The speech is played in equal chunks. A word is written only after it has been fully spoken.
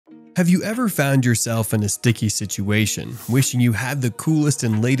Have you ever found yourself in a sticky situation, wishing you had the coolest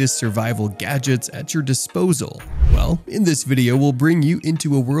and latest survival gadgets at your disposal? Well, in this video we'll bring you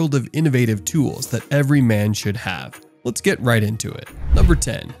into a world of innovative tools that every man should have. Let's get right into it. Number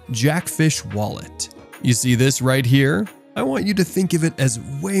 10. JACKFISH Wallet. You see this right here? I want you to think of it as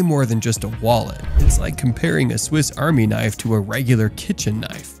way more than just a wallet. It's like comparing a Swiss Army knife to a regular kitchen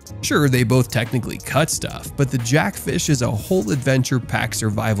knife. Sure, they both technically cut stuff, but the JACKFISH is a whole adventure pack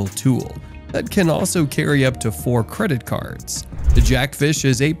survival tool that can also carry up to 4 credit cards. The JACKFISH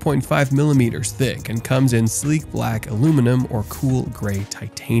is 8.5mm thick and comes in sleek black aluminum or cool gray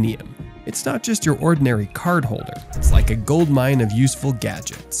titanium. It's not just your ordinary card holder, it's like a goldmine of useful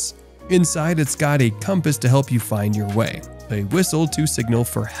gadgets. Inside, it's got a compass to help you find your way, a whistle to signal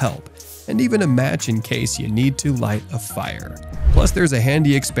for help, and even a match in case you need to light a fire. Plus, there's a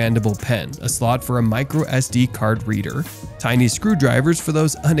handy expandable pen, a slot for a micro SD card reader, tiny screwdrivers for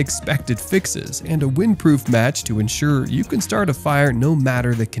those unexpected fixes, and a windproof match to ensure you can start a fire no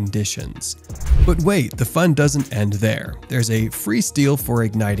matter the conditions. But wait, the fun doesn't end there. There's a free steel for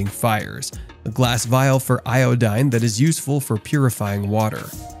igniting fires, a glass vial for iodine that is useful for purifying water,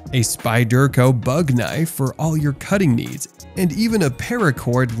 a Spyderco bug knife for all your cutting needs, and even a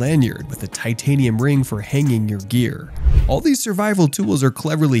paracord lanyard with a titanium ring for hanging your gear. All these survival tools are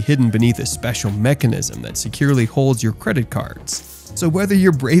cleverly hidden beneath a special mechanism that securely holds your credit cards. So whether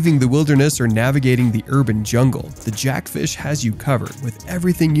you're braving the wilderness or navigating the urban jungle, the JACKFISH has you covered with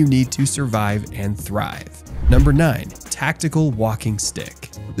everything you need to survive and thrive. Number 9. Tactical Walking Stick.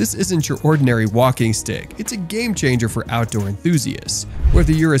 This isn't your ordinary walking stick, it's a game changer for outdoor enthusiasts.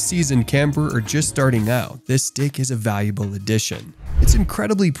 Whether you're a seasoned camper or just starting out, this stick is a valuable addition. It's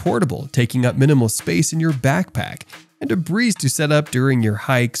incredibly portable, taking up minimal space in your backpack, and a breeze to set up during your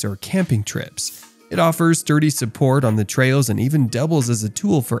hikes or camping trips. It offers sturdy support on the trails and even doubles as a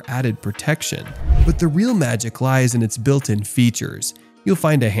tool for added protection. But the real magic lies in its built-in features. You'll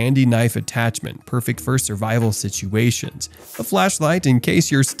find a handy knife attachment, perfect for survival situations, a flashlight in case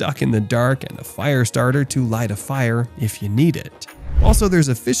you're stuck in the dark, and a fire starter to light a fire if you need it. Also, there's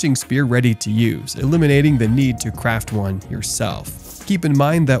a fishing spear ready to use, eliminating the need to craft one yourself. Keep in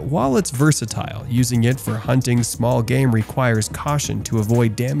mind that while it's versatile, using it for hunting small game requires caution to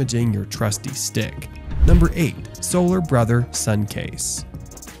avoid damaging your trusty stick. Number 8. Solar Brother SUNCASE.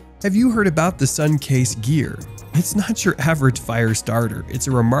 Have you heard about the SUNCASE gear? It's not your average fire starter, it's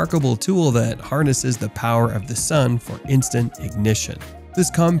a remarkable tool that harnesses the power of the sun for instant ignition.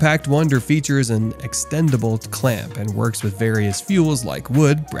 This compact wonder features an extendable clamp and works with various fuels like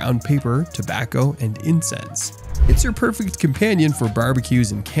wood, brown paper, tobacco, and incense. It's your perfect companion for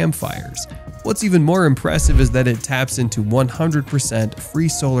barbecues and campfires. What's even more impressive is that it taps into 100% free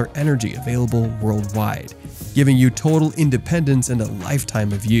solar energy available worldwide, giving you total independence and a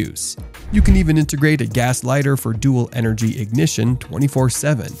lifetime of use. You can even integrate a gas lighter for dual energy ignition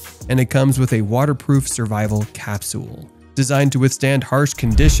 24/7, and it comes with a waterproof survival capsule. Designed to withstand harsh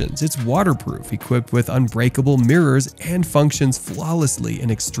conditions, it's waterproof, equipped with unbreakable mirrors, and functions flawlessly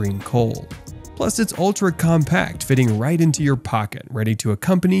in extreme cold. Plus, it's ultra compact, fitting right into your pocket, ready to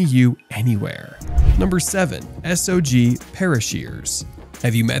accompany you anywhere. Number 7. SOG PARASHEARS.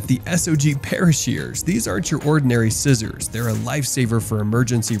 Have you met the SOG PARASHEARS? These aren't your ordinary scissors. They're a lifesaver for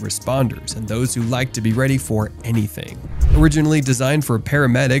emergency responders and those who like to be ready for anything. Originally designed for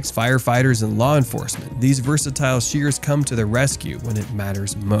paramedics, firefighters, and law enforcement, these versatile shears come to the rescue when it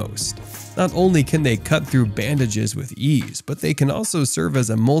matters most. Not only can they cut through bandages with ease, but they can also serve as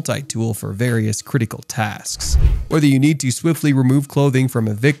a multi-tool for various critical tasks. Whether you need to swiftly remove clothing from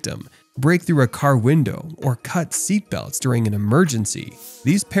a victim, break through a car window, or cut seatbelts during an emergency,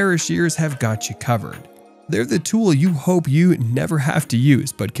 these PARASHEARS have got you covered. They're the tool you hope you never have to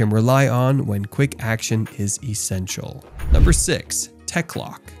use but can rely on when quick action is essential. Number 6.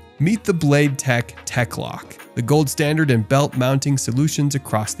 TechLock. Meet the Blade Tech TechLock, the gold standard in belt mounting solutions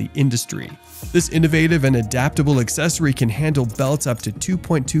across the industry. This innovative and adaptable accessory can handle belts up to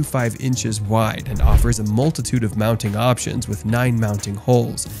 2.25 inches wide and offers a multitude of mounting options with 9 mounting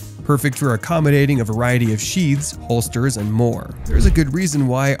holes, perfect for accommodating a variety of sheaths, holsters, and more. There's a good reason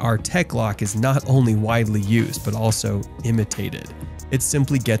why our TechLock is not only widely used but also imitated. It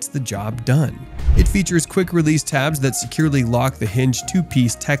simply gets the job done. It features quick-release tabs that securely lock the hinged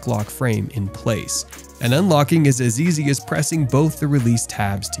 2-piece TechLock frame in place, and unlocking is as easy as pressing both the release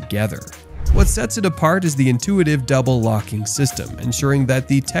tabs together. What sets it apart is the intuitive double locking system, ensuring that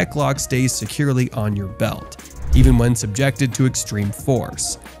the TechLock stays securely on your belt, even when subjected to extreme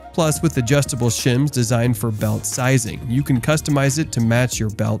force. Plus, with adjustable shims designed for belt sizing, you can customize it to match your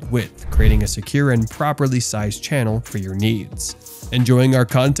belt width, creating a secure and properly sized channel for your needs. Enjoying our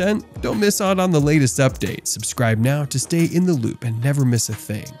content? Don't miss out on the latest updates. Subscribe now to stay in the loop and never miss a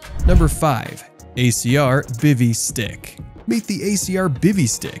thing. Number 5. ACR BIVY Stick. Meet the ACR BIVY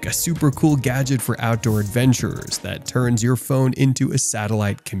Stick, a super cool gadget for outdoor adventurers that turns your phone into a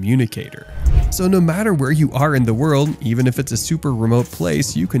satellite communicator. So no matter where you are in the world, even if it's a super remote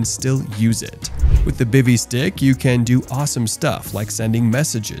place, you can still use it. With the BIVY Stick, you can do awesome stuff like sending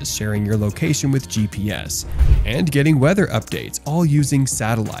messages, sharing your location with GPS, and getting weather updates, all using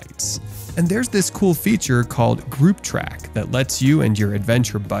satellites. And there's this cool feature called Group Track that lets you and your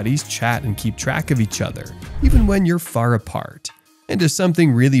adventure buddies chat and keep track of each other, even when you're far apart. And if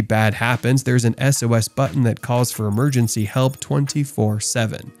something really bad happens, there's an SOS button that calls for emergency help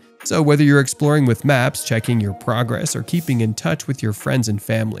 24/7. So whether you're exploring with maps, checking your progress, or keeping in touch with your friends and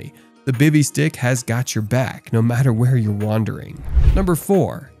family, the BIVY Stick has got your back no matter where you're wandering. Number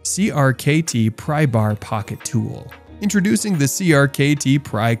 4. CRKT Pry Bar Pocket Tool. Introducing the CRKT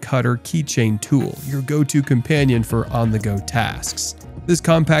Pry Cutter Keychain Tool, your go-to companion for on-the-go tasks. This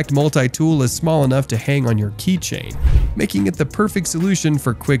compact multi-tool is small enough to hang on your keychain, making it the perfect solution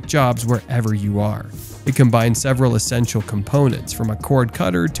for quick jobs wherever you are. It combines several essential components, from a cord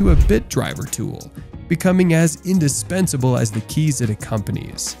cutter to a bit driver tool, becoming as indispensable as the keys it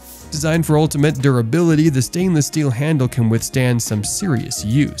accompanies. Designed for ultimate durability, the stainless steel handle can withstand some serious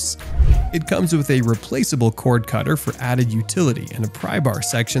use. It comes with a replaceable cord cutter for added utility and a pry bar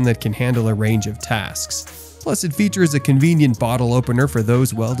section that can handle a range of tasks. Plus, it features a convenient bottle opener for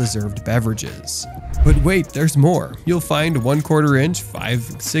those well-deserved beverages. But wait, there's more. You'll find 1/4 inch,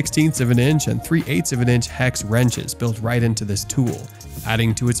 5/16 of an inch, and 3/8 of an inch hex wrenches built right into this tool,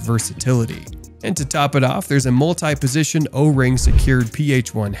 adding to its versatility. And to top it off, there's a multi-position O-ring secured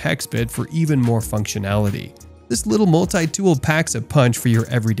PH1 hex bit for even more functionality. This little multi-tool packs a punch for your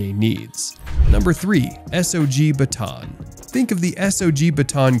everyday needs. Number 3. SOG BATON. Think of the SOG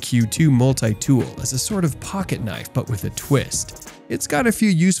BATON Q2 multi-tool as a sort of pocket knife but with a twist. It's got a few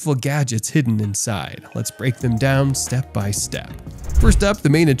useful gadgets hidden inside. Let's break them down step by step. First up, the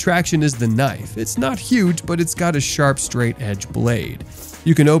main attraction is the knife. It's not huge, but it's got a sharp straight edge blade.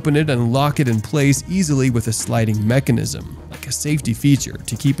 You can open it and lock it in place easily with a sliding mechanism, like a safety feature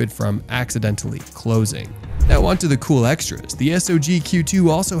to keep it from accidentally closing. Now onto the cool extras. The SOG Q2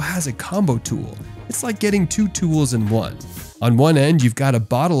 also has a combo tool. It's like getting 2 tools in one. On one end, you've got a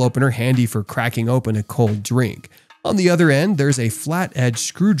bottle opener handy for cracking open a cold drink. On the other end, there's a flat-edged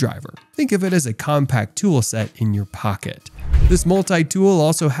screwdriver. Think of it as a compact tool set in your pocket. This multi-tool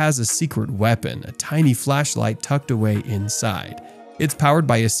also has a secret weapon, a tiny flashlight tucked away inside. It's powered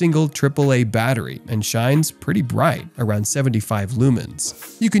by a single AAA battery and shines pretty bright, around 75 lumens.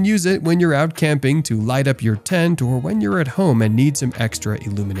 You can use it when you're out camping to light up your tent or when you're at home and need some extra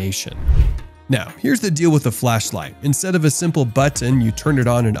illumination. Now, here's the deal with the flashlight. Instead of a simple button, you turn it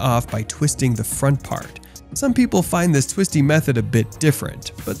on and off by twisting the front part. Some people find this twisty method a bit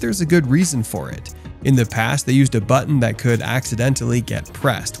different, but there's a good reason for it. In the past, they used a button that could accidentally get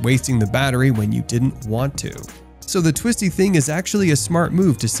pressed, wasting the battery when you didn't want to. So the twisty thing is actually a smart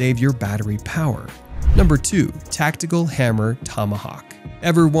move to save your battery power. Number 2. Tactical Hammer Tomahawk.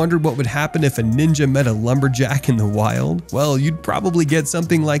 Ever wondered what would happen if a ninja met a lumberjack in the wild? Well, you'd probably get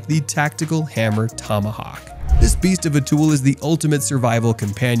something like the Tactical Hammer Tomahawk. This beast of a tool is the ultimate survival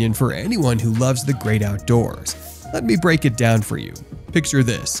companion for anyone who loves the great outdoors. Let me break it down for you. Picture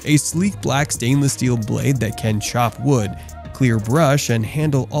this, a sleek black stainless steel blade that can chop wood, clear brush, and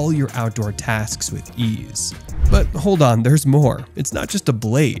handle all your outdoor tasks with ease. But hold on, there's more. It's not just a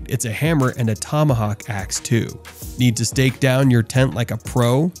blade, it's a hammer and a tomahawk axe too. Need to stake down your tent like a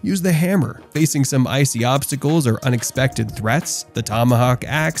pro? Use the hammer. Facing some icy obstacles or unexpected threats? The tomahawk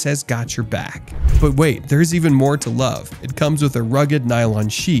axe has got your back. But wait, there's even more to love. It comes with a rugged nylon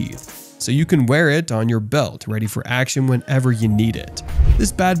sheath, so you can wear it on your belt, ready for action whenever you need it.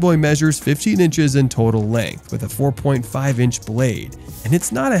 This bad boy measures 15 inches in total length with a 4.5-inch blade, and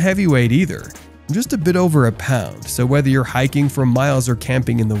it's not a heavyweight either. Just a bit over a pound, so whether you're hiking for miles or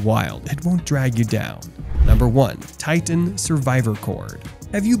camping in the wild, it won't drag you down. Number 1. Titan SURVIVORCORD.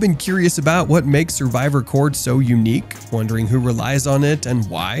 Have you been curious about what makes SURVIVORCORD so unique? Wondering who relies on it and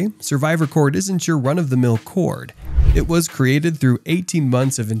why? SURVIVORCORD isn't your run-of-the-mill cord. It was created through 18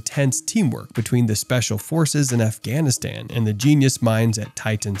 months of intense teamwork between the Special Forces in Afghanistan and the genius minds at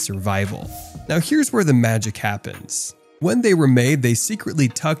Titan Survival. Now here's where the magic happens. When they were made, they secretly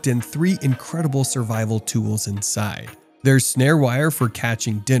tucked in 3 incredible survival tools inside. There's snare wire for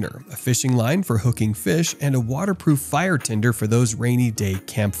catching dinner, a fishing line for hooking fish, and a waterproof fire tinder for those rainy day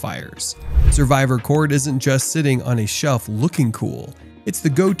campfires. SURVIVORCORD isn't just sitting on a shelf looking cool. It's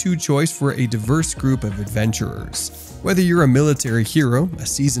the go-to choice for a diverse group of adventurers. Whether you're a military hero, a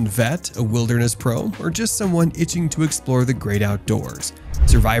seasoned vet, a wilderness pro, or just someone itching to explore the great outdoors,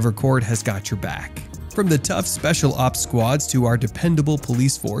 SURVIVORCORD has got your back. From the tough special ops squads to our dependable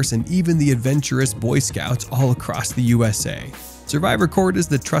police force and even the adventurous Boy Scouts all across the USA, SURVIVORCORD is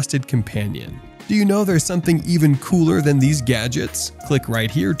the trusted companion. Do you know there's something even cooler than these gadgets? Click right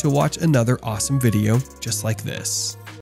here to watch another awesome video just like this.